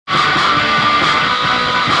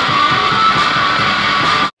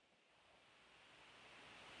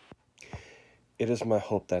It is my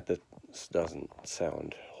hope that this doesn't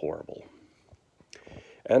sound horrible.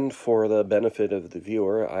 And for the benefit of the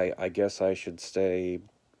viewer, I guess I should say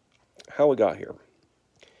how we got here.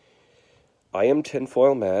 I am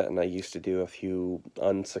Tinfoil Matt, and I used to do a few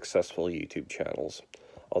unsuccessful YouTube channels,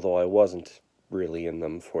 although I wasn't really in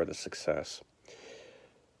them for the success.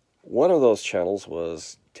 One of those channels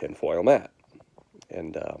was Tinfoil Matt,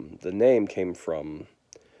 and the name came from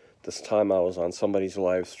this time I was on somebody's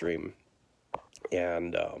live stream,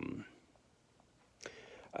 and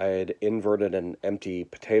I had inverted an empty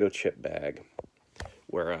potato chip bag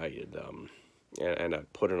where I had, and I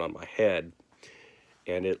put it on my head,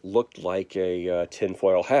 and it looked like a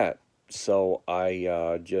tinfoil hat. So I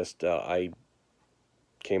I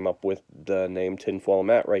came up with the name Tinfoil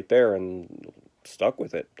Matt right there and stuck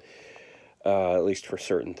with it, at least for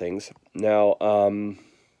certain things. Now,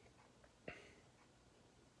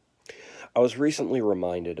 I was recently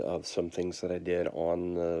reminded of some things that I did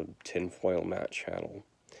on the Tinfoil Matt channel,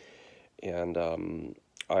 and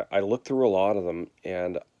I looked through a lot of them,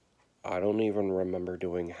 and I don't even remember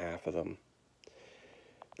doing half of them.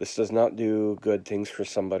 This does not do good things for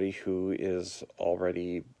somebody who is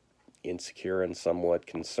already insecure and somewhat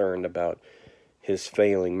concerned about his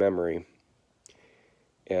failing memory.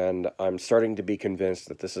 And I'm starting to be convinced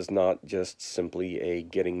that this is not just simply a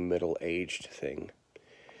getting middle-aged thing.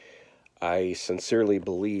 I sincerely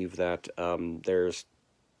believe that there's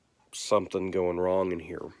something going wrong in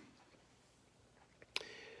here.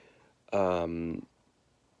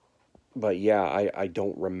 But yeah, I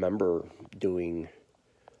don't remember doing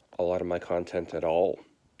a lot of my content at all.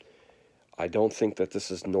 I don't think that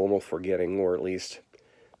this is normal forgetting, or at least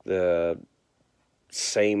the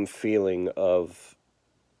same feeling of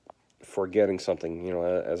forgetting something, you know,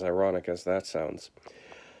 as ironic as that sounds.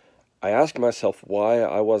 I asked myself why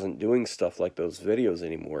I wasn't doing stuff like those videos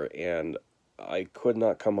anymore, and I could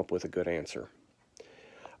not come up with a good answer.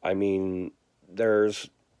 I mean, there's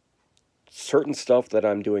certain stuff that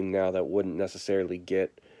I'm doing now that wouldn't necessarily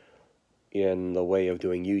get in the way of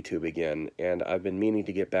doing YouTube again, and I've been meaning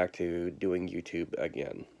to get back to doing YouTube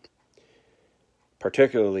again.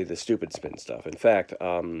 Particularly the stupid spin stuff. In fact,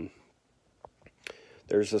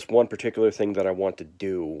 there's this one particular thing that I want to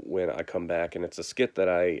do when I come back, and it's a skit that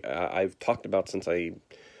I've talked about since I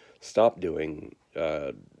stopped doing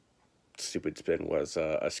stupid spin. Was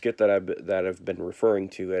a skit that I've been referring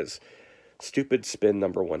to as Stupid Spin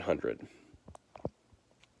number 100,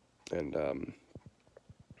 and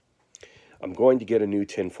I'm going to get a new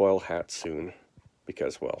tinfoil hat soon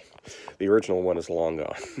because, well, the original one is long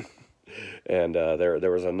gone. And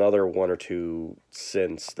there was another one or two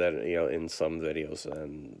since that, you know, in some videos,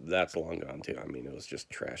 and that's long gone too. I mean, it was just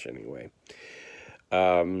trash anyway.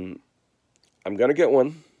 I'm gonna get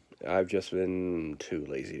one. I've just been too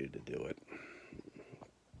lazy to do it.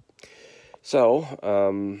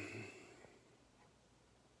 So,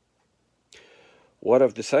 what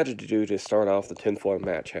I've decided to do to start off the Tinfoil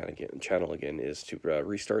Matt channel again is to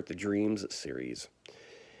restart the Dreams series.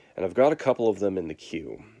 And I've got a couple of them in the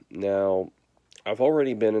queue. Now, I've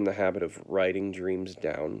already been in the habit of writing dreams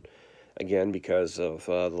down, again, because of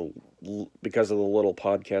the little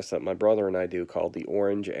podcast that my brother and I do called the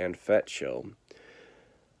Orange and Fett Show.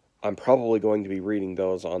 I'm probably going to be reading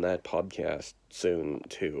those on that podcast soon,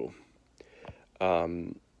 too.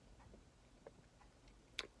 In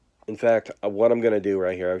fact, what I'm going to do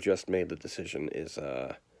right here, I've just made the decision, is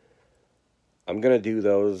I'm going to do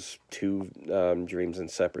those two dreams in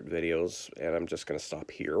separate videos, and I'm just going to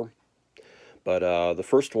stop here. But the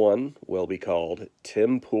first one will be called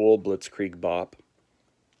Tim Pool Blitzkrieg Bop.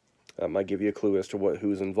 That might give you a clue as to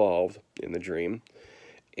who's involved in the dream.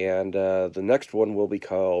 And the next one will be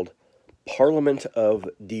called Parliament of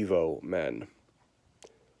Devo Men.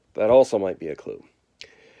 That also might be a clue.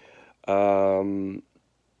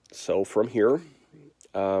 So from here,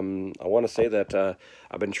 I want to say that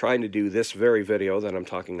I've been trying to do this very video that I'm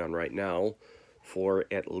talking on right now for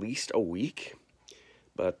at least a week,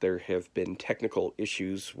 but there have been technical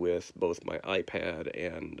issues with both my iPad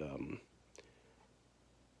and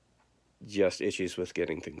just issues with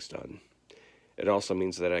getting things done. It also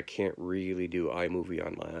means that I can't really do iMovie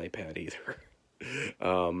on my iPad either.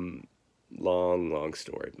 Long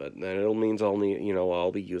story, but then it'll means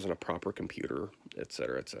I'll be using a proper computer,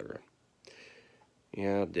 etc., etc.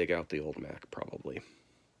 Yeah, dig out the old Mac, probably.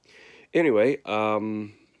 Anyway,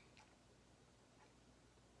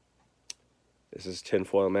 this is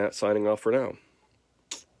Tinfoil Matt signing off for now.